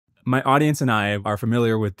My audience and I are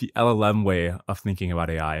familiar with the LLM way of thinking about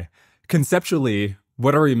AI. Conceptually,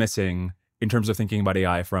 what are we missing in terms of thinking about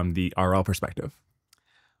AI from the RL perspective?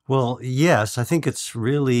 Well, yes, I think it's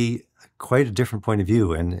really quite a different point of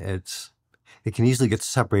view, and it can easily get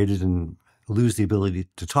separated and lose the ability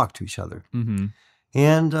to talk to each other. Mm-hmm.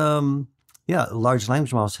 And yeah, large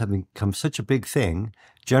language models have become such a big thing,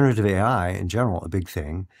 generative AI in general, a big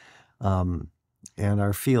thing. And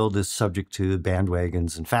our field is subject to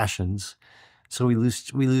bandwagons and fashions. So we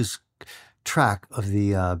lose track of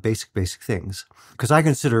the basic things. Because I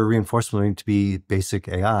consider reinforcement learning to be basic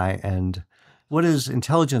AI. And what is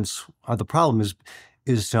intelligence? The problem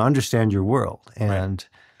is to understand your world. And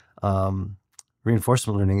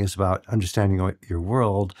reinforcement learning is about understanding your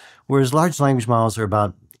world, whereas large language models are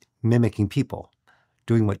about mimicking people,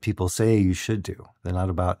 doing what people say you should do. They're not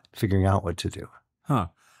about figuring out what to do. Huh.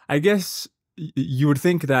 I guess you would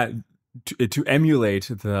think that to emulate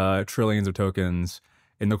the trillions of tokens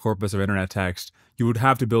in the corpus of internet text, you would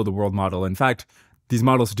have to build a world model. In fact, these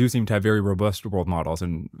models do seem to have very robust world models,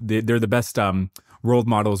 and they're the best world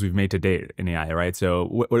models we've made to date in AI, right? So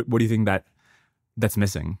what do you think that's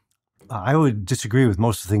missing? I would disagree with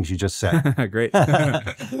most of the things you just said. Great.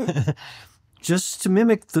 Just to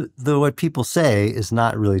mimic the what people say is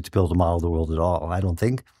not really to build a model of the world at all, I don't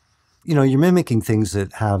think. You know, you're mimicking things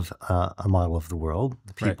that have a model of the world,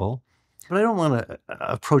 the people. Right. But I don't want to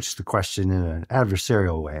approach the question in an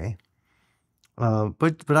adversarial way.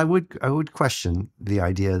 But I would question the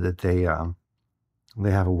idea that they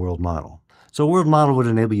have a world model. So a world model would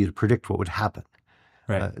enable you to predict what would happen.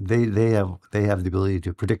 Right. They have the ability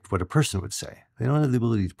to predict what a person would say. They don't have the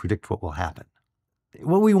ability to predict what will happen.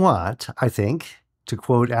 What we want, I think, to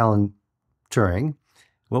quote Alan Turing,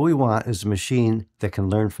 what we want is a machine that can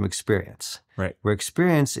learn from experience. Right. Where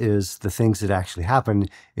experience is the things that actually happen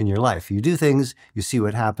in your life. You do things, you see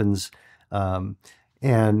what happens, and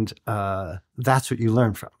that's what you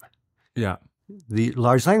learn from. Yeah. The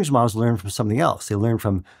large language models learn from something else. They learn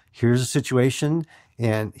from, here's a situation,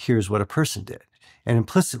 and here's what a person did. And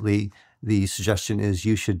implicitly, the suggestion is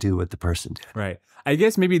you should do what the person did. Right. I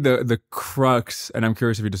guess maybe the crux, and I'm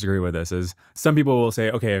curious if you disagree with this, is some people will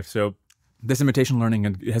say, okay, so this imitation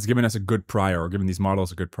learning has given us a good prior, or given these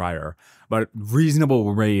models a good prior, but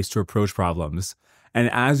reasonable ways to approach problems.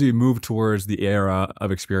 And as we move towards the era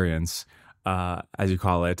of experience, as you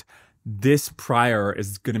call it, this prior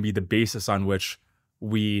is going to be the basis on which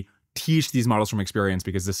we teach these models from experience,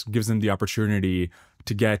 because this gives them the opportunity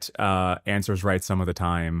to get answers right some of the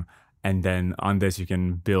time. And then on this, you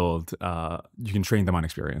can build, you can train them on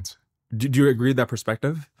experience. Do you agree with that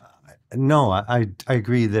perspective? No, I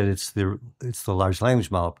agree that it's the large language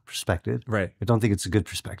model perspective. Right. I don't think it's a good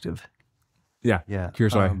perspective. Yeah.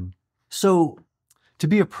 Here's why. So to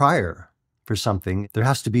be a prior for something, there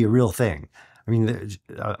has to be a real thing. I mean,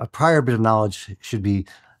 a prior bit of knowledge should be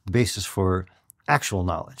the basis for actual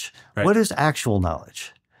knowledge. Right. What is actual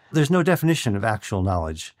knowledge? There's no definition of actual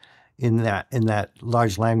knowledge in that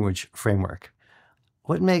large language framework.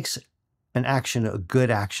 What makes an action a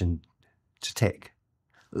good action to take?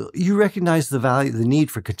 You recognize the need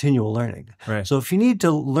for continual learning. Right. So if you need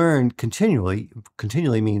to learn continually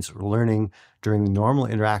means learning during the normal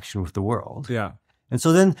interaction with the world. Yeah. And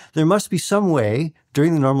so then there must be some way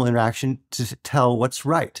during the normal interaction to tell what's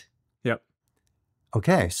right. Yep.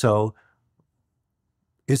 Okay, so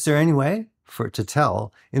is there any way for it to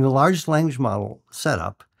tell in the large language model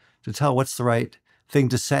setup to tell what's the right thing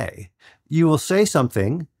to say? You will say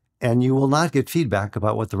something and you will not get feedback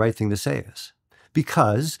about what the right thing to say is,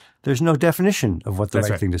 because there's no definition of what the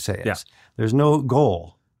right thing to say is. Yeah. There's no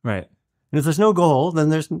goal. Right. And if there's no goal, then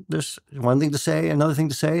there's one thing to say, another thing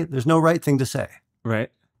to say. There's no right thing to say.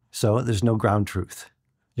 Right. So there's no ground truth.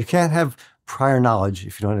 You can't have prior knowledge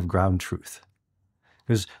if you don't have ground truth,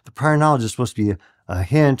 because the prior knowledge is supposed to be a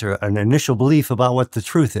hint or an initial belief about what the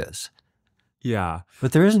truth is. Yeah.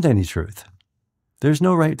 But there isn't any truth. There's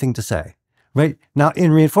no right thing to say. Right. Now,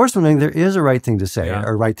 in reinforcement learning, there is a right thing to say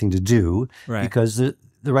or a right thing to do, because the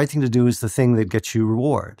right thing to do is the thing that gets you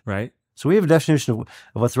reward. Right. So we have a definition of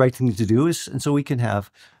what the right thing to do is, and so we can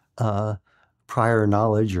have prior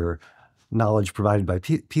knowledge or knowledge provided by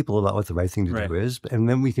people about what the right thing to do is, and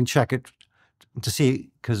then we can check it to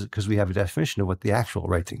see, because we have a definition of what the actual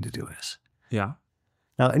right thing to do is. Yeah.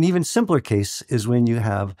 Now, an even simpler case is when you're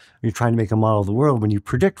trying to make a model of the world. When you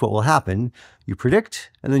predict what will happen, you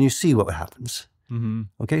predict, and then you see what happens. Mm-hmm.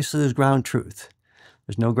 Okay, so there's ground truth.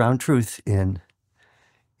 There's no ground truth in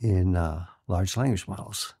large language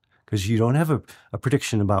models, because you don't have a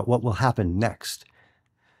prediction about what will happen next.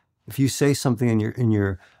 If you say something in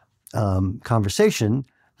your conversation,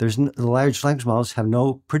 The large language models have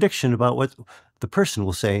no prediction about what the person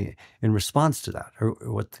will say in response to that, or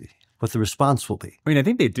what the response will be. I mean, I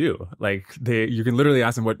think they do. Like you can literally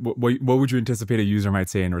ask them what would you anticipate a user might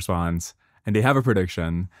say in response, and they have a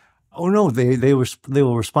prediction. Oh no, they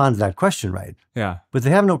will respond to that question, right? Yeah. But they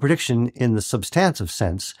have no prediction in the substantive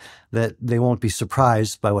sense that they won't be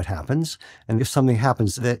surprised by what happens. And if something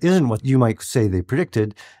happens that isn't what you might say they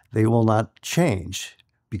predicted, they will not change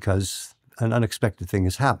because an unexpected thing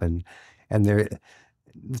has happened. And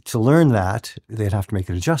to learn that, they'd have to make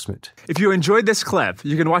an adjustment. If you enjoyed this clip,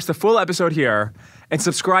 you can watch the full episode here and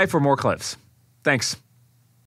subscribe for more clips. Thanks.